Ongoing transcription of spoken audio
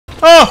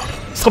Oh!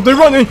 Something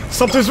running!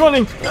 Something's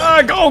running!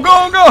 Ah, go,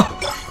 go,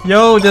 go!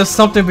 Yo, there's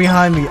something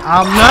behind me.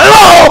 I'm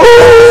not.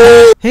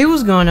 Oh! Hey,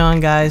 what's going on,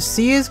 guys?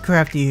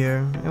 CsCrafty here,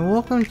 and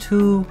welcome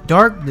to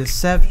Dark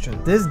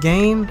Deception. This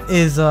game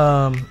is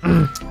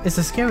it's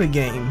a scary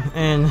game,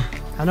 and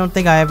I don't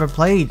think I ever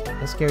played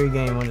a scary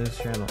game on this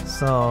channel,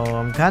 so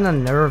I'm kind of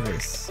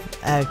nervous.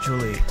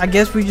 Actually, I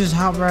guess we just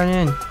hop right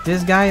in.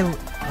 This guy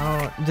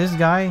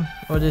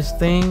or this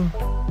thing.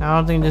 I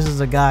don't think this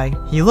is a guy.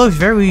 He looks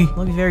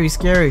very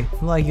scary.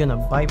 Looks like he's gonna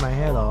bite my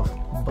head off.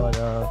 But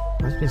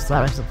let's just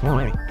slap the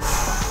point.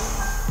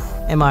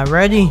 Am I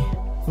ready?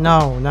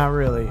 No, not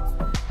really.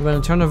 I'm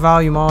gonna turn the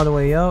volume all the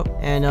way up,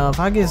 and if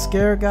I get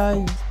scared,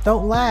 guys,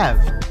 don't laugh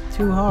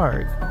too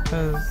hard,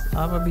 cause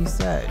I'm gonna be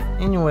sad.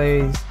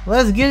 Anyways,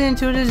 let's get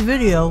into this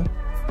video.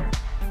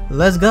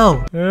 Let's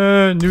go.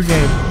 New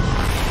game.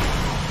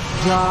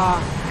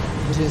 Dark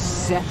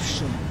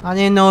Deception. I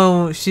didn't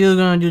know she was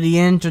gonna do the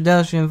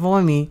introduction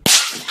for me.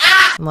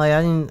 Like,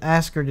 I didn't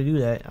ask her to do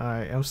that.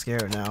 Alright, I'm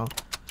scared now.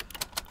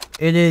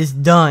 It is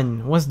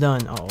done. What's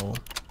done? Uh-oh.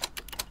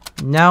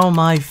 Now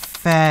my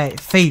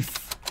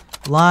faith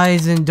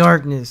lies in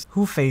darkness.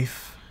 Who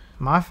faith?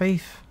 My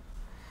faith?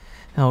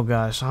 Oh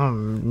gosh,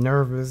 I'm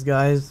nervous,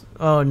 guys.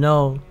 Oh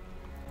no.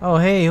 Oh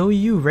hey, who are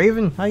you?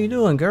 Raven? How you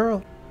doing,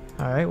 girl?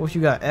 Alright, what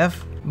you got?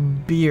 F?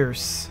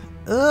 Beers.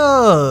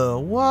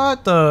 Ugh,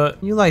 what the?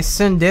 You like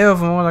Sindel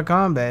from Mortal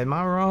Kombat. Am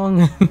I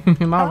wrong?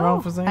 Am I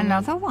wrong for saying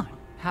another one?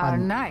 How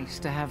nice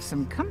to have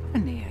some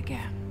company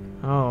again.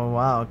 Oh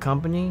wow,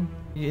 company?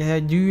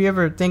 Yeah, do you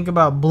ever think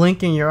about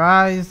blinking your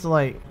eyes?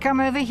 Like, come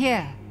over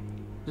here.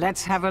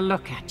 Let's have a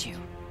look at you.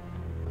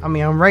 I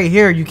mean, I'm right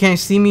here. You can't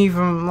see me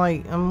from,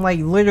 like, I'm like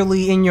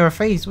literally in your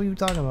face. What are you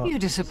talking about? You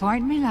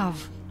disappoint me,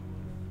 love.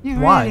 You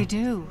Why? really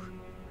do.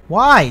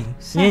 Why?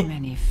 So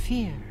many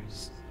fears.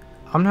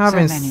 I'm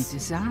having so many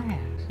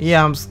desires.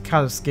 Yeah, I'm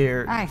kind of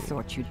scared. I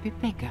thought you'd be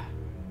bigger.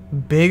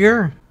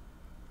 Bigger?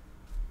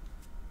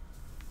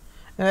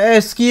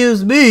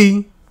 Excuse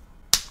me.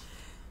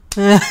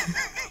 I'm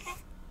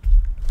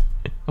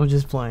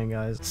just playing,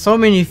 guys. So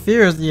many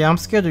fears. Yeah, I'm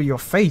scared of your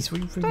face.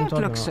 What are you freaking talking about?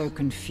 Don't look so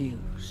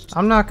confused.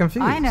 I'm not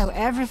confused. I know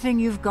everything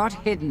you've got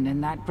hidden in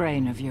that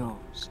brain of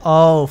yours.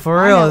 Oh,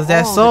 for real? Is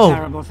that all so? The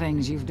terrible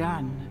things you've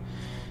done.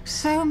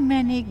 So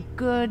many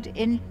good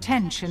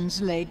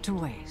intentions laid to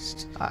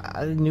waste.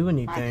 I didn't do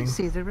anything. I can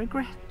see the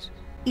regret.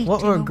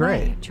 What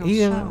regret?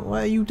 Even,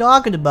 what are you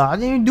talking about? I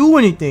didn't do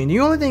anything. The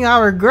only thing I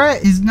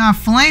regret is not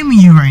flaming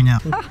you right now.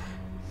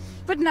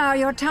 But now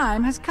your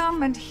time has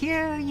come, and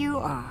here you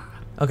are.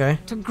 Okay.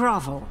 To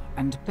grovel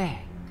and beg.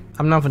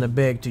 I'm not gonna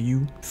beg to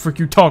you. Frick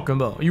you talking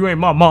about? You ain't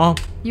my mom.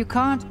 You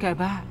can't go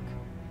back.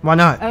 Why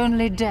not?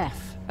 Only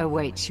death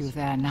awaits you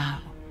there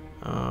now.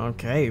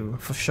 Okay,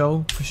 for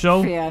sure, for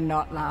sure. Fear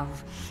not,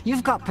 love.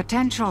 You've got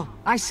potential.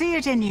 I see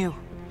it in you.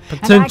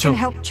 Potential. And I can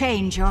help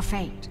change your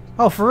fate.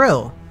 Oh, for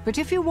real? But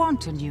if you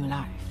want a new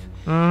life,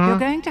 you're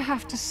going to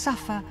have to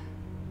suffer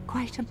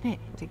quite a bit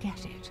to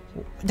get it.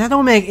 That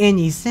don't make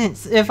any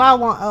sense. If I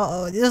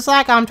want, it's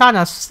like I'm trying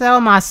to sell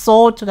my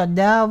soul to the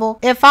devil.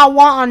 If I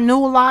want a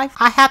new life,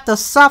 I have to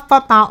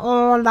suffer my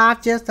own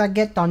life just to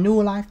get the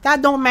new life.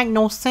 That don't make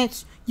no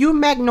sense. You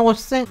make no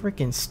sense.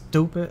 Freaking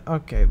stupid.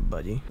 Okay,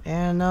 buddy.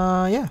 And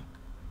yeah.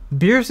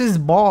 Beers'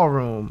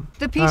 ballroom.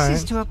 The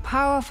pieces to a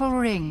powerful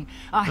ring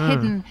are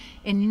hidden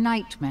in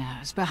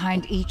nightmares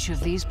behind each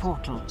of these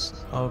portals.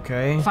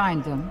 Okay.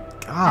 Find them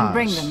and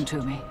bring them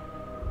to me.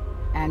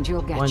 And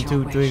you'll get 1, your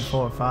 2, wish. 3,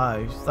 4,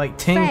 5. It's like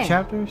 10 Fail.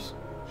 chapters?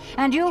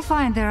 And you'll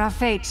find there are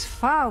fates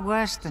far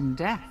worse than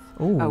death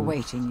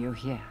awaiting you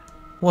here.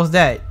 What's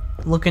that?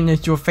 Looking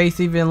at your face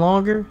even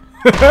longer?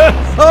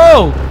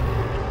 Oh!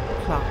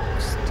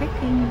 Clock's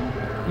ticking.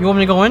 You want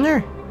me to go in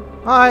there?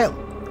 Alright.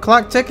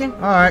 Clock ticking?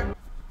 Alright.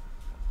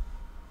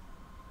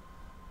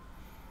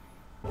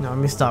 No, let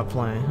me stop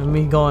playing. Let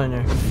me go in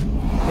there.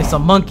 It's a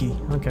monkey.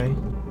 Okay.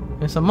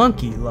 It's a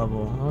monkey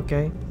level.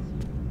 Okay.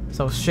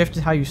 So shift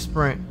is how you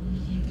sprint.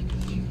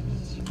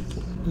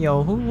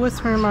 Yo, who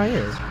whispering in my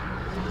ear?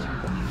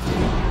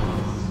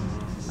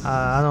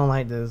 I don't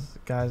like this,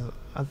 guys.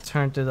 I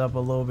turned it up a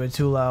little bit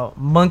too loud.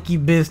 Monkey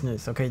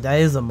business. Okay, that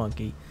is a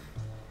monkey.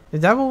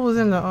 Is that what was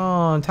in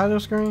the title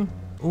screen?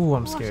 Ooh,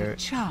 I'm scared. What a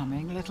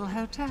charming little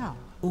hotel.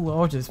 Ooh, I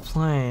was just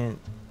playing.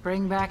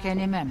 Bring back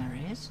any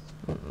memories?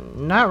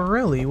 Not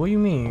really. What do you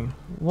mean?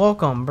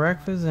 Welcome,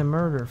 breakfast and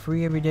murder,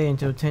 free every day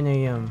until 10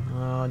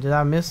 a.m. Did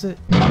I miss it?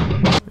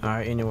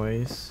 Alright,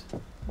 anyways.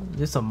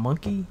 This a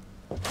monkey?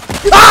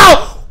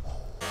 Oh!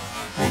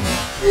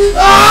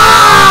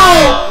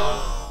 Oh!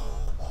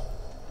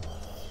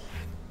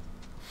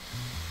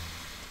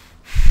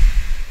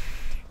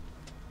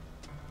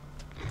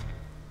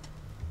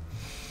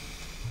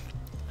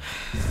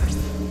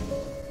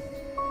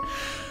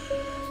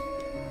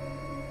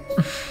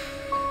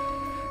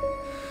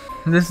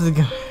 This is,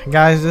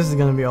 guys, this is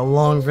gonna be a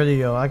long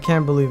video. I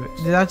can't believe it.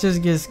 Did I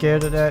just get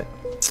scared of that?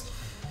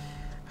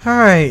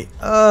 Alright,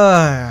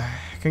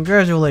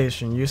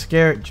 congratulations. You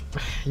scared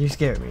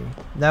me.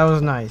 That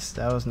was nice.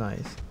 That was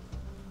nice.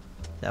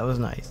 That was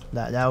nice.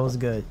 That was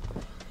good.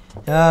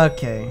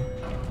 Okay.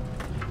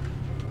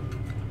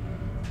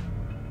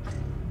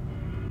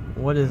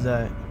 What is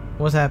that?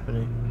 What's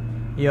happening?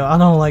 Yo, I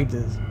don't like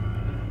this.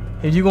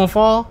 Is you gonna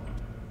fall?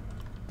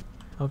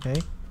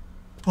 Okay.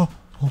 Oh,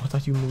 I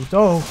thought you moved.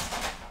 Oh.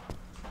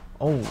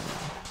 Oh.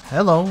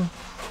 Hello.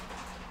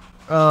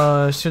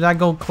 Should I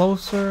go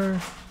closer?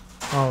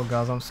 Oh,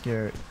 guys, I'm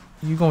scared.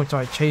 You gonna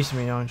try to chase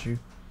me, aren't you?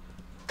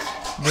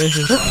 This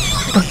is.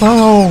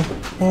 Oh.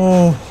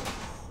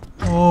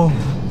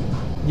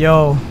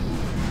 Yo.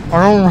 I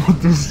don't like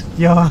this.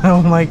 Yo, I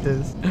don't like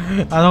this.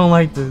 I don't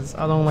like this.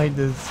 I don't like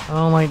this. I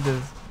don't like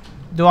this.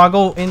 Do I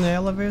go in the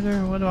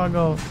elevator? Where do I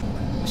go?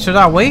 Should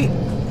I wait?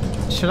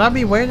 Should I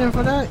be waiting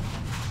for that?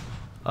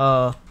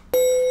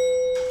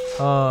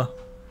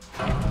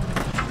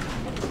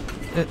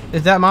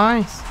 Is that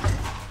mine?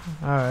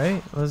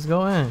 Alright, let's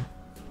go in.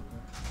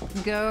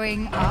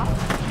 Going up?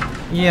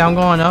 Yeah, I'm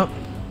going up.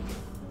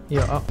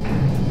 Yeah, up.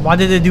 Why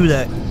did it do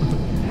that?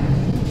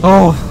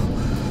 Oh,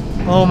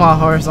 my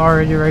heart's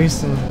already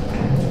racing.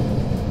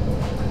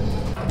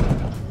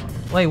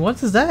 Wait,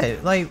 what is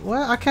that? Like,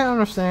 what? I can't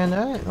understand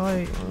that.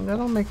 Like, that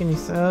don't make any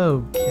sense.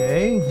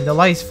 Okay, the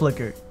lights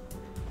flickered.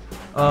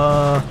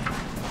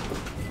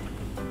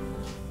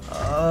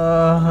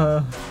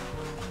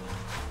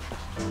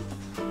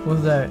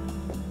 What's that?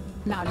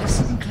 Now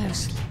listen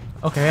closely.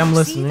 Okay, I'm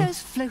listening. See those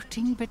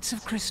floating bits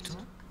of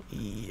crystal?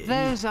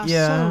 Those are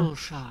yeah. soul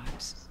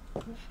shards.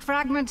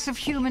 Fragments of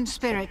human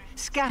spirit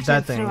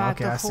scattered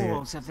throughout okay, the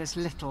halls of this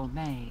little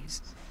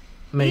maze.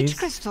 Each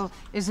crystal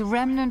is a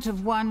remnant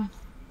of one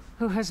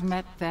who has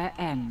met their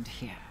end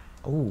here.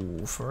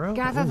 Oh, for real?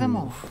 Gather them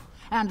all,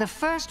 and the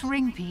first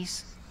ring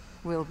piece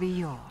will be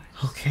yours.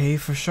 Okay,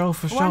 for sure,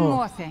 for sure. One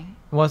more thing.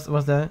 What's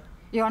that?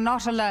 You're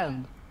not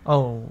alone.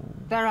 Oh.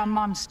 There are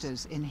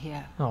monsters in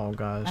here. Oh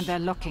gosh. And they're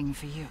looking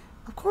for you.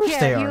 Of course here,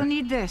 they are. You'll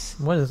need this.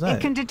 What is that?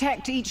 It can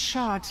detect each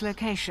shard's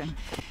location.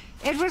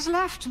 It was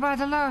left by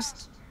the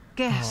last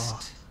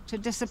guest to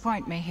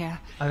disappoint me here.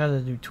 I gotta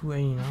do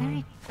 289.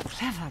 Very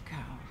clever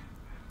girl.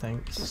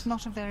 Thanks. Just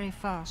not a very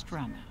fast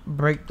runner.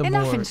 Break the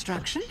Enough board.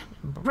 instruction.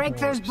 Break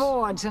those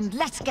boards and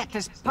let's get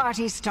this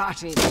party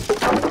started.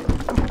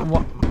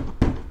 What?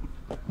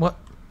 What?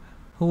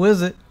 Who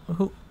is it?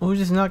 Who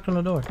just knocked on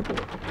the door?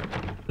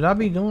 Should I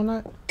be doing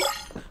that?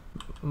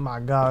 Oh my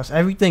gosh,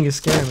 everything is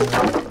scaring me.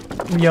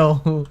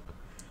 Yo.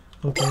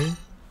 Okay.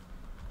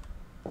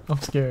 I'm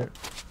scared.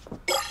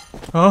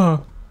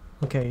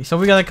 Okay, so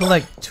we gotta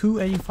collect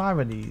 285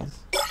 of these.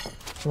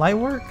 Light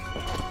work?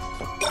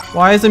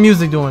 Why is the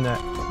music doing that?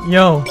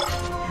 Yo.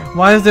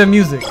 Why is there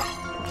music?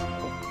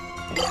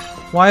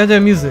 Why is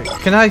there music?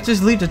 Can I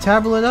just leave the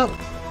tablet up?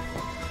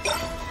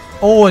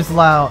 Oh, it's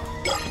loud.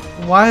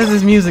 Why is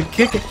this music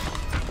kicking?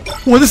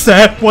 What is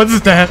that? What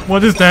is that?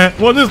 What is that?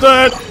 What is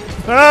that?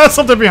 Ah,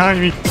 something behind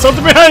me.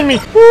 Something behind me.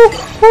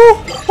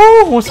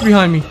 What's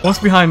behind me? What's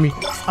behind me?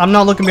 I'm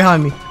not looking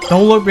behind me.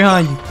 Don't look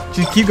behind you.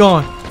 Just keep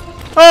going.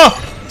 Ah!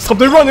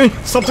 Something running.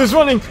 Something's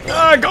running.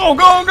 Ah, go,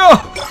 go, go.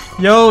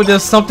 Yo,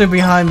 there's something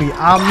behind me.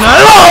 I'm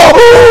not.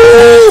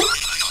 Oh!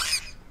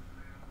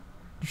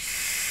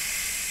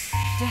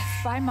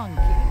 Death by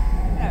monkey.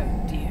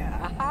 Oh dear.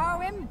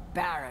 How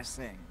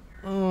embarrassing.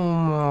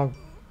 Oh my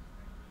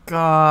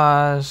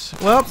gosh.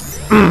 Well,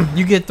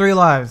 you get 3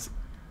 lives.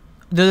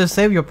 Did it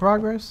save your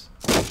progress?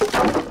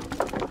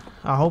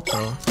 I hope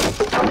so.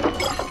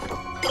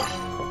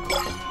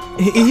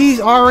 He's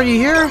already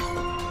here?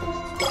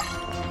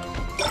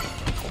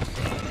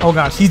 Oh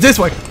gosh, he's this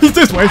way. He's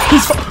this way.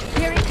 He's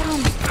here he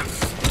comes.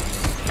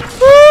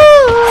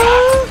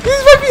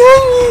 He's right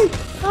behind me.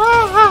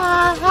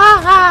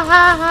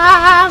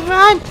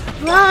 Run,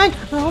 run.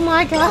 Oh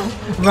my god.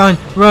 Run,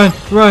 run,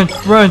 run,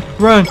 run,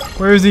 run.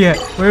 Where is he at?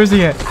 Where is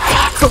he at?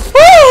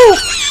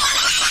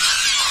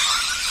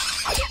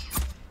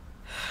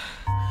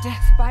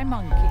 Death by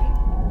monkey.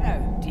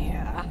 Oh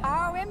dear.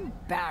 How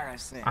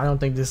embarrassing. I don't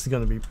think this is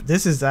gonna be.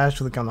 This is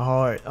actually kind of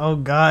hard. Oh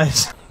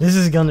gosh, this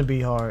is gonna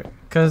be hard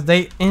because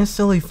they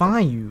instantly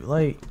find you.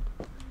 Like,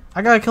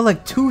 I gotta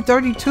collect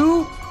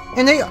 232,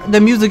 and the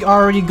music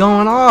already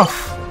going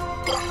off.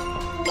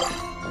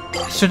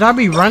 Should I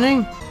be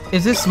running?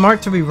 Is this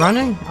smart to be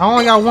running? I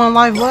only got 1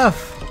 life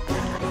left.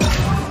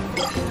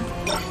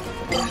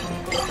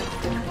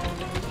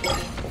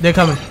 They're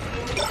coming.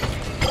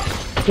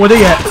 Where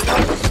they at?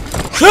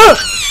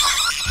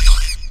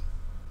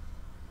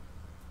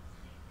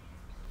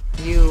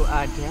 You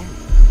are dead.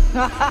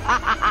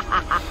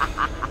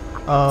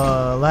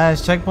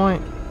 Last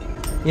checkpoint?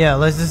 Yeah,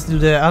 let's just do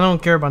that. I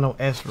don't care about no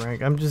S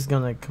rank. I'm just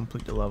gonna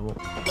complete the level.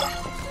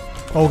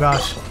 Oh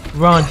gosh.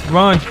 Run,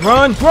 run,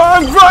 run,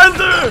 run,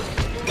 run!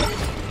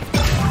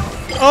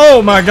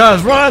 Oh my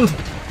gosh, run!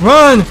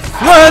 Run!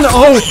 Run!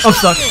 Oh, I'm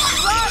stuck.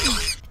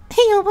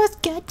 He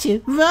almost got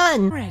you.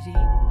 Run! Ready?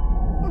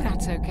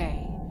 That's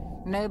okay.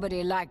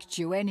 Nobody liked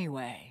you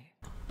anyway.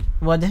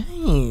 Well,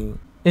 dang.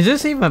 Is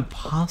this even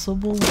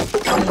possible?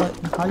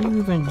 How do you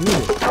even do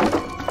it?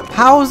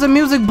 How is the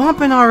music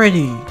bumping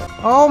already?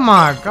 Oh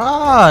my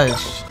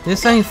gosh.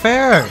 This ain't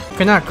fair.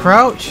 Can I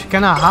crouch?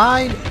 Can I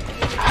hide?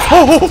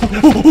 Oh,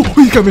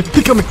 he's coming.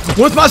 He's coming.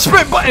 What's my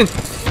sprint button?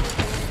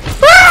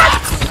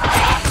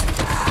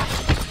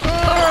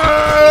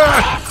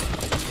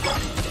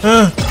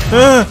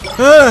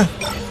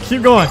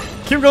 Keep going.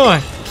 Keep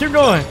going. Keep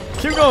going.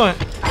 Keep going.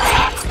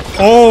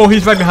 Oh,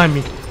 he's right behind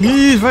me.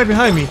 He's right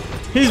behind me.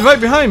 He's right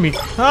behind me.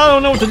 I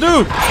don't know what to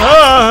do.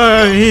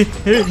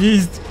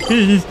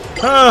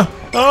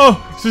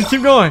 Oh, just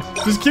keep going.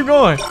 Just keep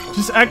going.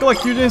 Just act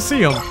like you didn't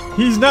see him.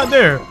 He's not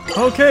there.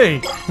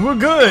 Okay, we're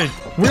good.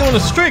 We're on a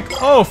streak.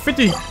 Oh,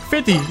 50,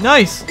 50.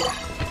 Nice.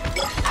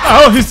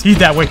 Oh, he's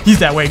that way. He's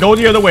that way. Go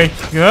the other way.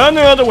 Go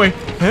the other way.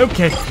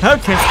 Okay,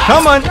 okay.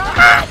 Come on.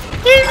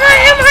 He's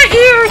right in my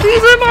ear.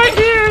 He's in my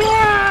ear.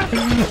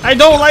 I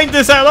don't like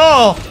this at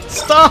all.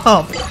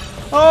 Stop.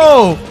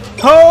 Oh,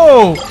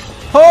 oh,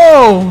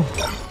 oh.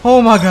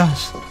 Oh my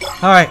gosh.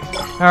 All right,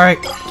 all right.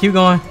 Keep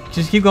going.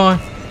 Just keep going.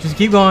 Just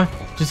keep going.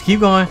 Just keep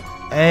going.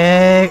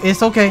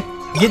 It's okay.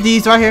 Get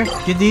these right here.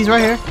 Get these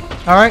right here.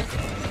 All right,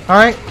 all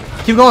right.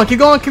 Keep going. Keep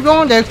going. Keep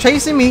going. They're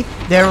chasing me.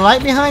 They're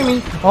right behind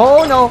me.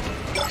 Oh no.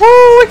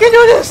 Woo, we can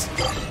do this.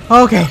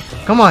 Okay,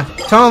 come on.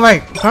 Turn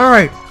right. Turn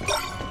right.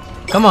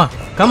 Come on.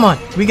 Come on.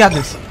 We got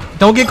this.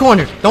 Don't get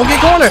cornered. Don't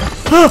get cornered.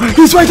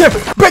 He's right there.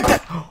 Break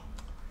that.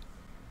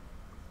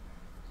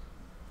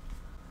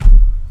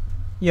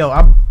 Yo,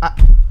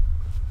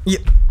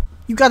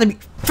 you gotta be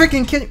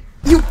freaking kidding.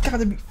 You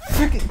gotta be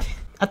freaking.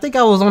 I think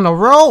I was on a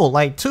roll,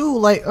 like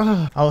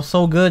I was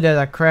so good that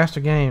I crashed the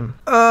game.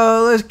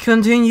 Let's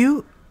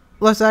continue.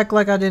 Let's act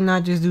like I did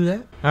not just do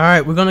that. All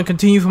right, we're gonna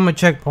continue from a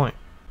checkpoint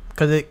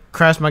because it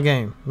crashed my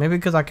game. Maybe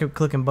because I kept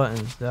clicking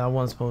buttons that I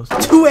wasn't supposed to.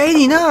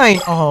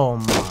 289. Oh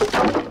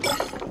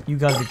my! You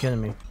gotta be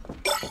kidding me.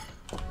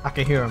 I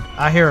can hear him.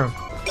 I hear him.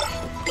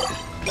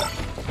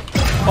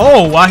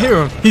 Oh, I hear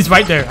him. He's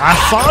right there. I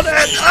saw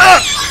that.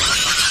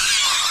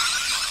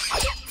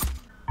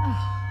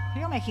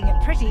 You're making it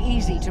pretty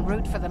easy to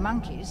root for the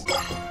monkeys.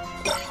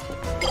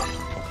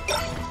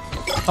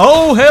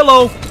 Oh,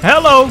 hello.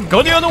 Hello.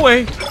 Go the other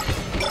way.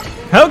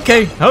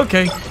 Okay,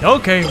 okay,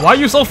 okay. Why are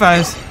you so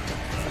fast?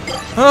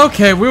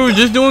 Okay, we were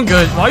just doing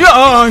good. Why you?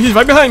 He's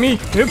right behind me.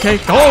 Okay,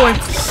 go away.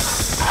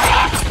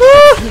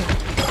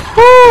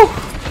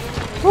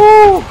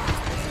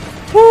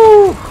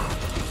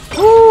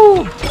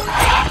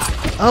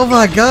 Oh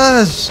my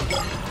gosh!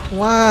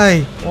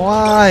 Why?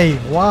 Why?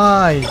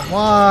 Why?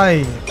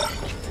 Why?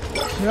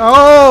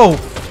 Oh!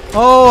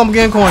 Oh, I'm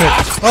getting cornered.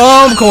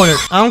 Oh, I'm cornered.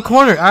 I'm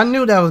cornered. I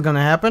knew that was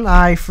gonna happen.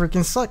 I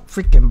freaking suck.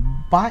 Freaking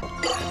bot.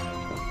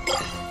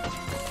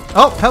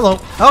 Oh, hello.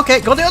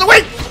 Okay, go the other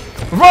way!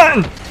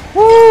 Run!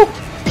 Woo!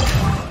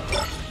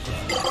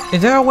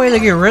 Is there a way to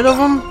get rid of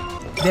them?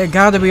 There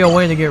gotta be a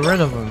way to get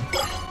rid of them.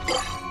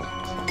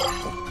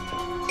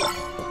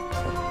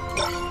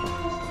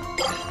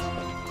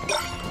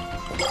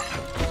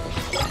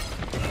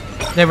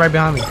 They're right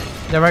behind me.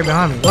 They're right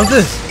behind me. What's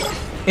this?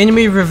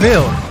 Enemy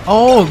revealed.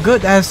 Oh,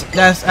 good. That's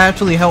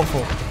actually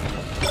helpful.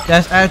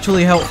 That's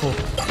actually helpful.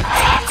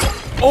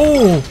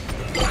 Oh!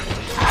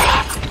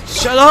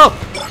 Shut up!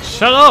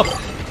 Shut up!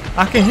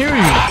 I can hear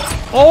you.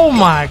 Oh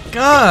my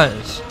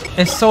gosh!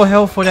 It's so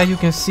helpful that you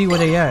can see where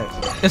they at.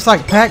 It's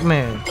like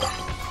Pac-Man.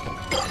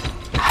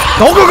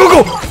 Go go go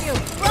go!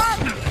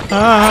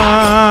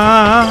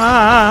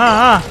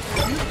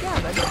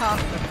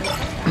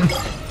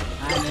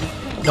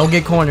 Don't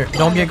get cornered.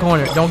 Don't get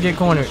cornered. Don't get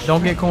cornered.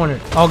 Don't get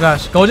cornered. Oh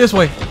gosh. Go this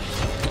way.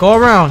 Go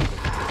around.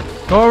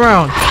 Go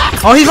around.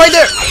 Oh, he's right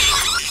there.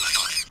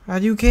 Are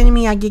you kidding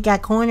me? I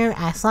got cornered.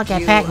 I suck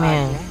at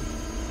Pac-Man.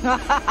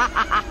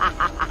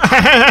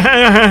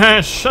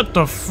 Shut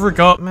the frick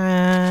up.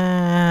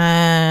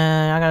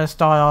 Man, I gotta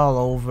start all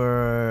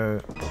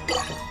over.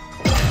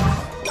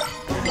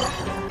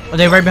 Oh,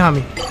 they're right behind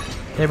me.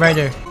 They're right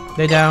there.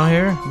 They down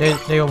here.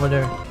 They over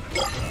there.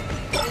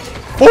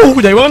 Oh,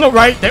 they on the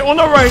right. They on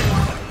the right.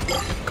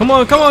 Come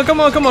on, come on, come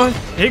on, come on.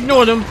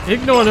 Ignore them.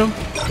 Ignore them.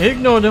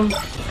 Ignore them.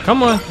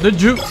 Come on, the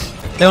jukes.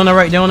 They on the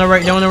right. They on the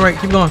right. They on the right.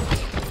 Keep going.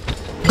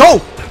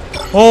 Go!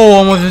 Oh, I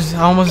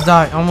almost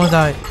died. Almost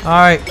died. All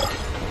right,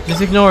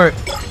 just ignore it.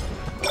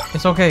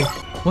 It's okay.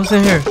 What's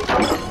in here?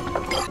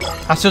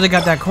 I should have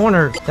got that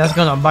corner. That's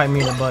gonna bite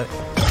me in the butt.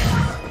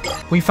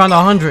 We found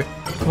 100.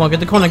 Come on, get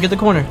the corner. Get the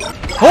corner.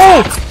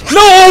 Oh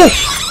no!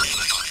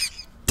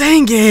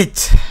 Dang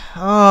it!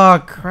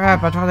 Oh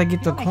crap! I tried to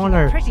get the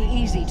corner. Pretty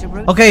easy to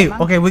root. Okay,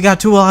 okay, we got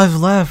 2 lives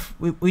left.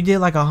 We did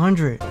like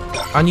 100.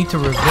 I need to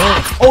reveal.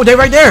 Oh, they're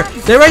right there.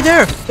 They're right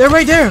there. They're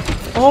right there.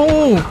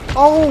 Oh,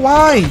 oh,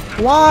 why?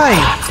 Why?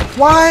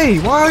 Why?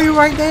 Why are you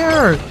right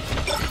there?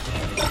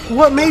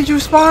 What made you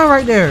spawn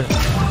right there?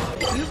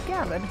 You've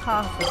gathered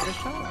half of the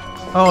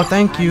shot. Oh,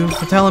 thank you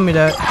for telling me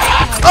that.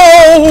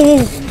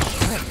 Oh!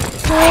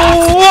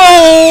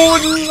 Oh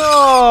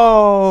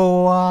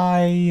no!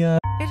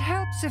 It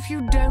helps if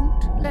you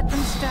don't let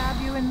them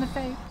stab you in the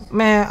face.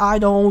 Man, I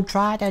don't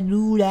try to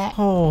do that.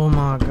 Oh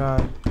my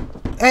god.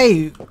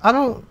 Hey, I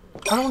don't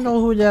know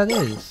who that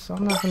is. So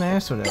I'm not gonna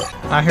answer that.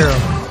 I hear him.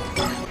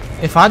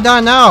 If I die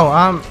now,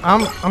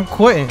 I'm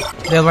quitting.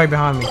 They're right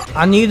behind me.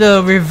 I need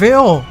a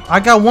reveal. I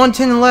got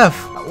 110 left.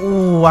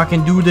 Oh, I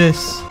can do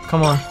this.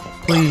 Come on,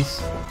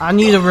 please. I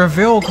need a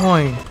reveal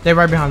coin. They're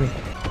right behind me.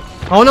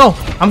 Oh no,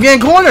 I'm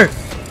getting cornered.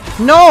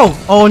 No.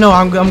 Oh no,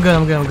 I'm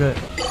good.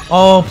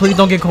 Oh, please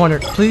don't get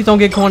cornered. Please don't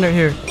get cornered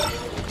here.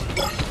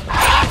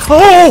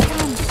 Oh!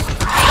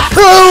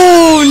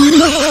 Oh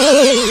no!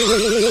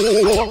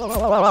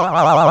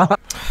 Are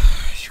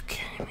you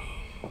kidding me?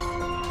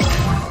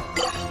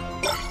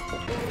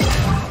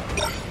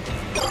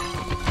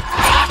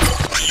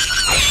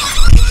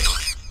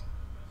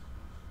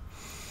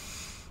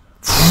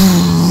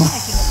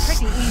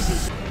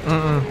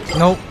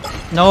 Nope.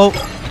 Nope.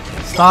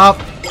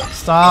 Stop.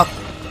 Stop.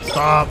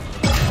 Stop.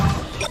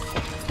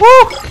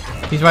 Woo!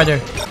 He's right there.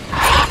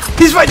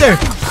 He's right there!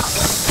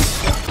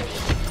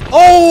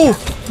 Oh!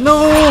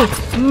 No!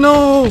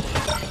 No!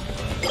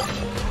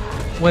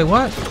 Wait,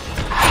 what?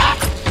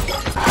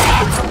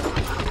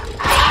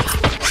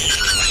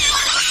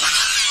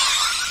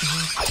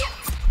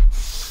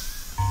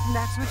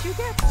 That's what you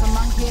get for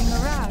monkeying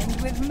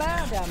around with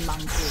murder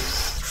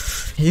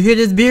monkeys. You hear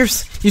this,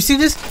 Beers? You see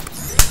this?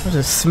 I'll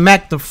just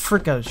smack the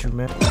frick out of you,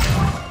 man.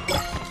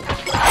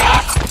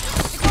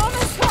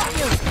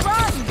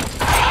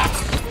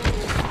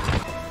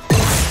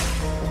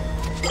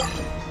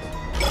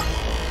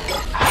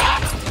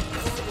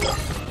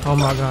 Oh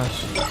my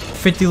gosh.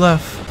 50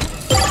 left.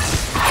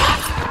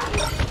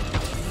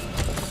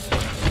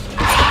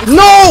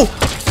 No!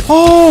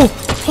 Oh!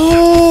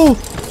 Oh!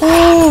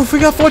 Oh! We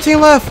got 14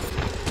 left.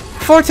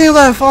 14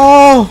 left.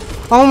 Oh!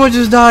 I almost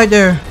just died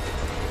there.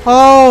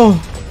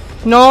 Oh!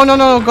 No, no,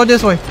 no. Go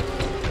this way.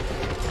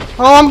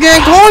 Oh, I'm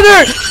getting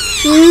cornered!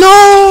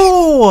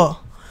 No!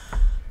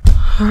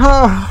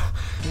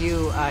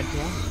 You are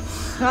dead.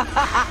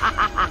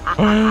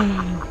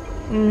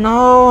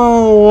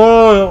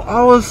 No!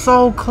 I was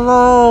so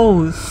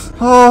close.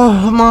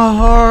 Oh, my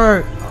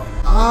heart.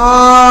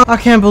 Ah, I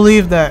can't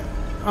believe that.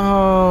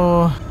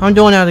 Oh, I'm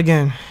doing that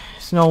again.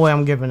 There's no way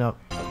I'm giving up.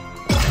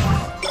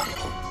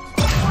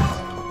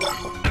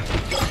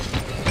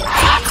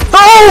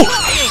 Oh!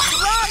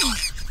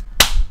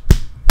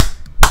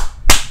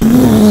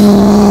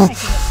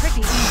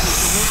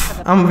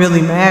 I'm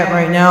really mad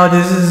right now.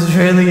 This is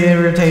really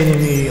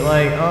irritating me.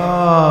 Like,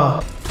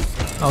 oh.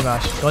 Oh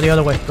gosh. Go the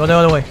other way. Go the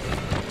other way.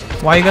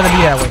 Why you gotta be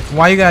that way?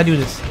 Why you gotta do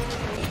this?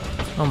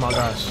 Oh my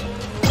gosh.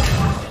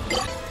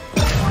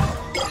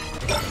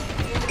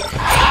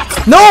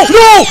 No!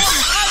 No!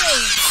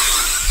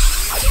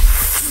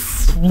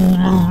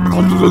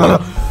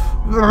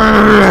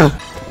 No!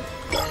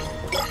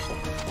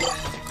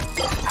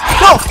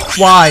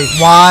 Why?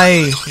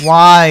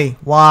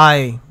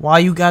 Why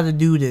you gotta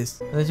do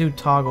this? Let's do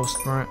toggle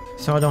sprint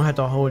so I don't have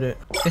to hold it.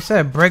 It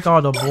said break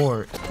all the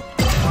board.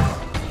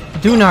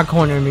 Do not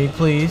corner me,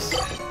 please.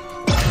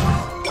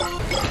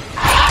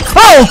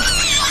 Oh!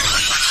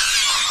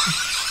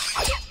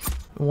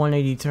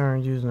 180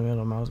 turns using the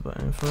middle mouse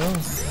button for real.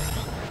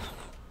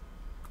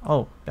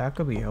 Oh, that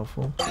could be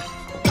helpful.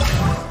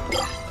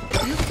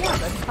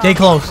 Stay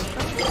close.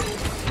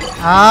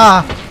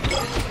 Ah!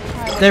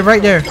 They're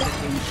right there.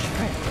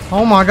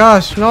 Oh my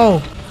gosh,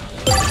 no.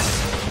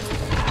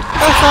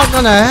 That's not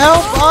gonna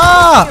help.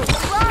 Ah!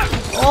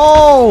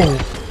 Oh!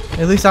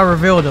 At least I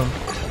revealed them.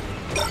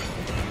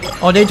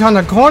 Oh, they trying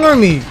to corner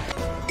me.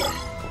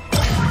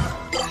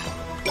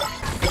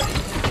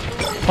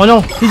 Oh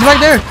no, he's right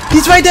there.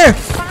 He's right there.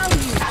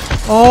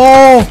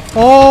 Oh,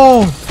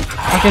 oh.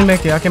 I can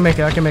make it. I can make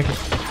it. I can make it.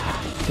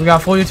 We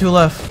got 42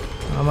 left.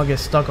 I'm gonna get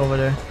stuck over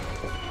there.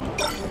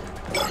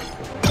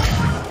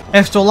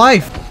 Extra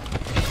life.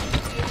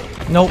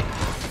 Nope.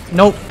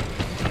 Nope.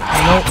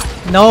 Nope.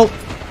 Nope.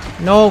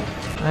 Nope.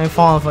 I ain't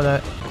falling for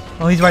that.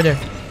 Oh, he's right there.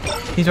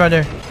 He's right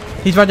there.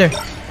 He's right there.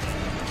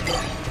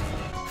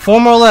 4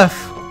 more left.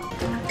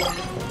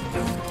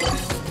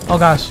 Oh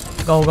gosh.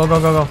 Go, go, go,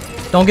 go, go.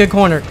 Don't get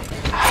cornered.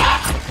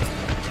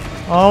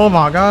 Oh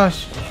my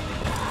gosh.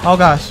 Oh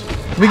gosh.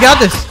 We got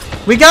this.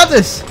 We got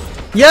this.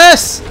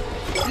 Yes.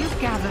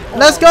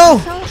 Let's go.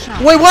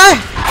 Wait, what?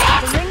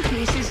 The ring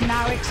piece is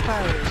now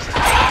exposed.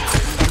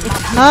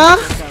 Huh?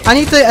 I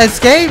need to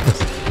escape.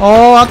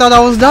 Oh, I thought I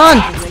was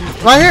done.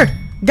 Right here.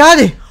 Got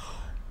it.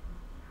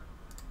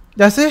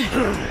 That's it.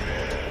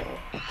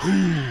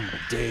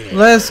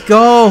 Let's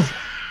go.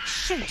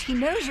 Shoot, he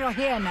knows you're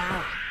here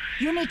now.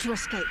 You need to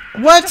escape.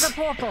 What? To the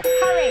portal.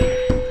 Hurry.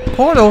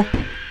 Portal?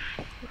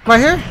 Right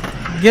here?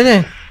 Get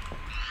in.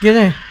 Get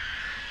in.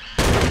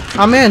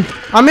 I'm in.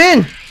 I'm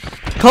in.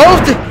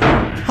 Closed it.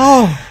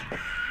 Oh.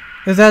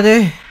 Is that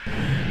it?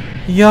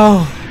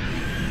 Yo.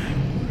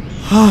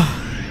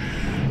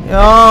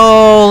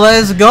 Yo,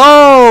 let's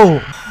go.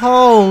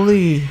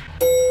 Holy.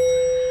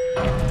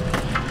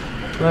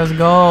 Let's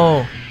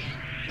go.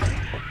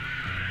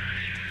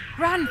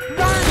 Run,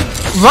 run.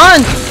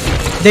 Run!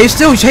 They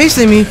still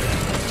chasing me.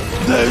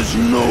 There's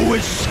no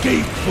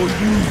escape for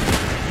you.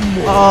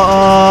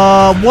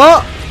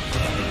 What?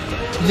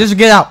 Just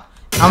get out.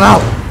 I'm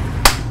out.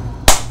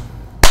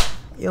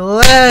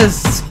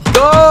 Let's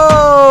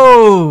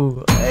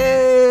go.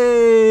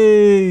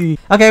 Hey.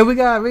 Okay, we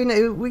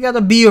got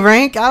a B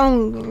rank. I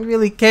don't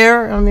really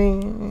care. I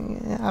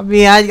mean,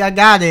 I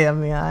got it. I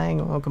mean, I ain't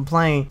gonna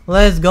complain.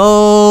 Let's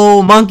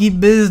go, monkey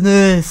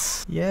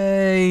business.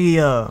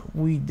 Yay,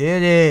 we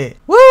did it.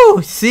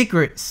 Woo!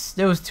 Secrets.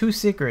 There was 2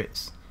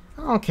 secrets.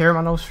 I don't care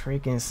about those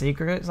freaking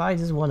secrets. I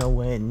just want to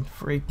win.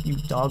 Freak you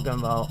talking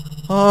about?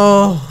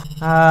 Oh,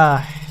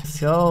 let's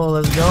go.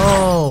 Let's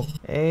go.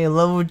 Hey,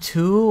 level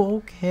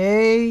 2.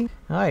 Okay. All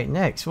right,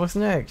 next. What's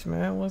next,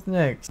 man? What's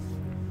next?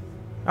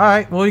 All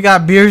right. Well, we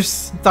got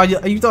beers.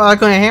 You thought I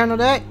couldn't handle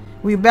that?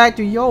 We back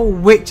to your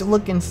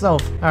witch-looking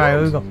self. All right,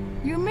 here we go.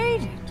 You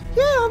made it.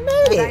 Yeah, I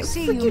made it. I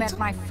see you met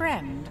my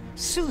friend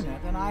sooner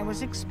than I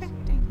was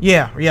expecting.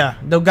 Yeah.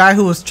 The guy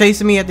who was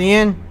chasing me at the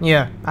end.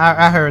 Yeah,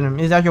 I heard him.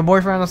 Is that your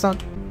boyfriend or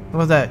something?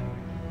 What's that?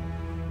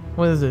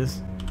 What is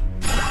this?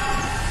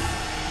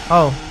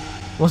 Oh,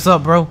 what's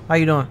up, bro? How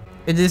you doing?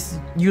 Is this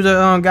you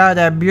the guy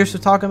that Bierce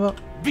was talking about?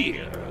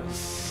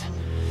 Bierce,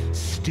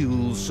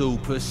 still so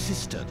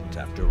persistent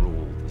after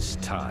all this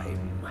time.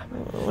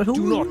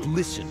 Do not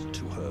listen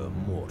to her,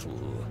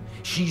 mortal.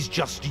 She's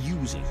just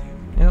using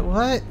you.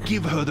 What?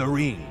 Give her the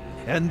ring,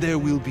 and there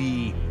will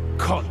be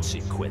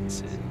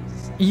consequences.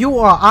 You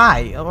or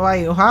I?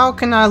 Like, how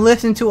can I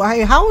listen to?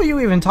 How are you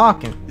even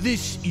talking?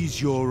 This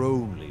is your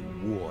only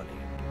warning.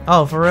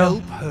 Oh, for real?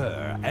 Help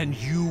her, and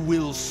you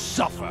will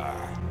suffer.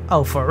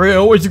 Oh, for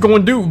real? What you gonna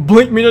do?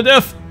 Blink me to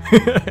death?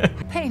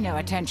 Pay no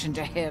attention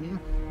to him.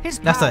 His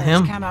That's powers a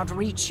him? cannot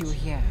reach you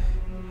here.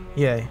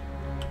 Yeah.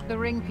 The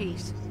ring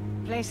piece.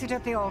 Place it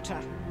at the altar.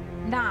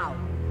 Now.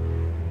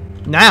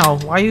 Now?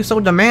 Why are you so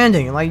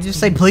demanding? Like, just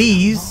say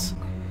please.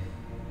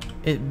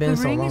 It's been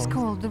so long. The ring is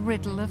called the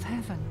Riddle of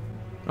Heaven.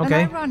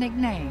 Okay. An ironic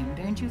name,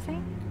 don't you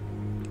think?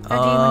 A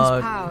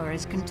demon's power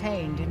is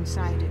contained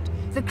inside it.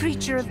 The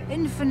creature of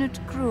infinite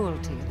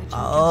cruelty that you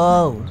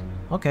Oh.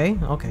 Okay.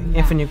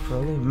 Infinite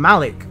cruelty.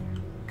 Malik.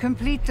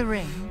 Complete the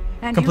ring,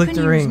 and Complete you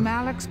the can use ring.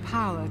 Malik's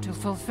power to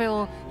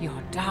fulfill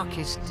your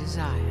darkest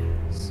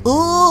desires.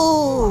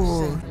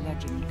 Ooh. So the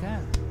legend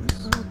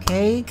goes.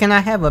 Okay. Can I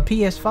have a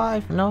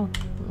PS5? No?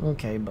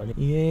 Okay, buddy.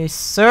 Yes,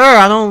 sir.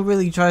 I don't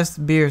really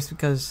trust Bierce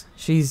because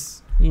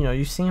she's,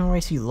 you seen the way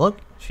she look?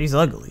 She's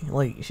ugly.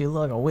 Like, she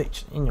look like a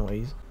witch.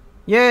 Anyways.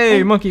 Yay,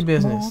 8 monkey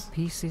business. more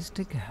pieces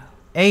to go.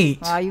 8.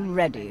 Are you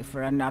ready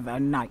for another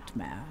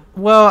nightmare?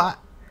 Well,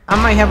 I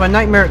might have a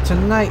nightmare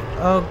tonight.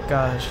 Oh,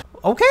 gosh.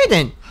 Okay,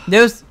 then.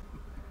 There's...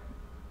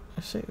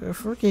 Shit, what the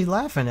frick he's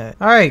laughing at?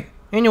 Alright.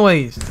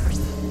 Anyways.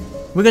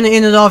 We're gonna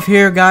end it off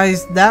here,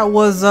 guys. That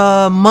was,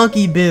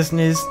 monkey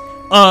business.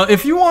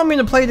 If you want me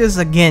to play this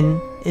again,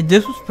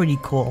 this was pretty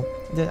cool.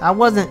 I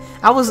wasn't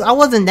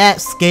that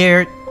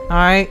scared.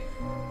 Alright.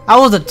 I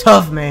was a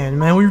tough man.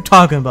 What are you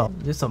talking about?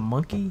 This a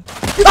monkey?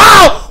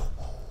 Oh!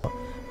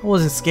 I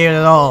wasn't scared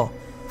at all.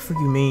 What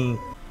you mean?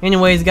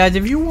 Anyways, guys,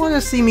 if you want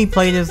to see me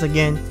play this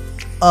again,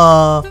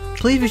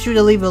 please be sure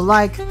to leave a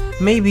like,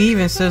 maybe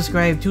even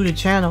subscribe to the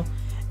channel.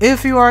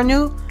 If you are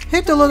new,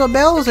 hit the little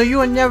bell so you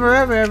will never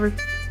ever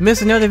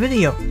miss another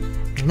video.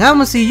 And I'm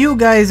gonna see you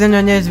guys in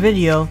the next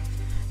video.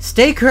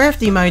 Stay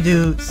crafty, my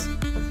dudes.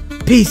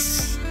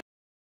 Peace.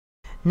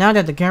 Now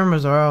that the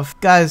cameras are off,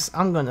 guys,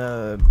 I'm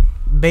gonna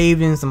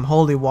bathe in some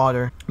holy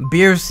water.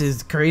 Bierce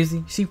is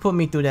crazy. She put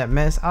me through that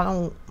mess. I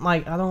don't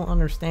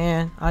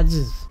understand.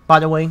 By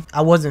the way,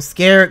 I wasn't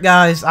scared,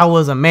 guys. I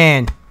was a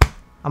man.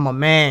 I'm a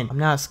man. I'm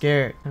not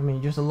scared. I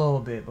mean, just a little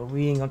bit, but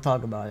we ain't gonna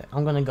talk about it.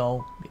 I'm gonna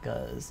go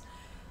because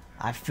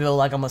I feel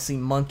like I'm gonna see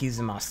monkeys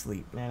in my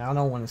sleep. Man, I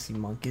don't want to see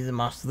monkeys in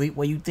my sleep.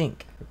 What do you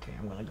think? Okay,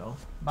 I'm gonna go.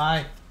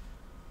 Bye.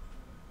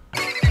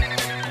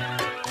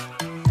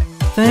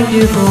 Thank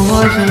you for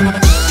watching.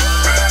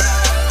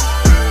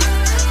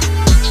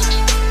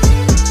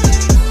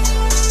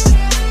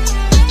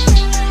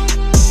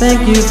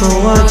 Thank you for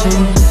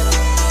watching.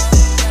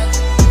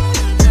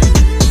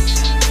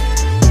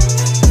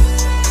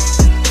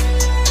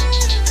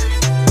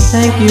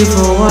 Thank you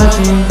for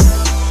watching.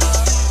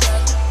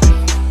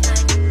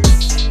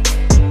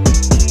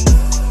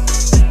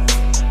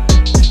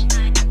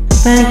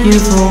 Thank you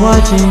for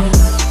watching.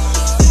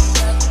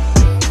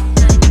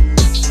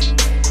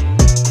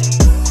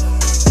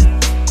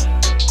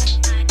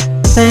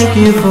 Thank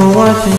you for watching.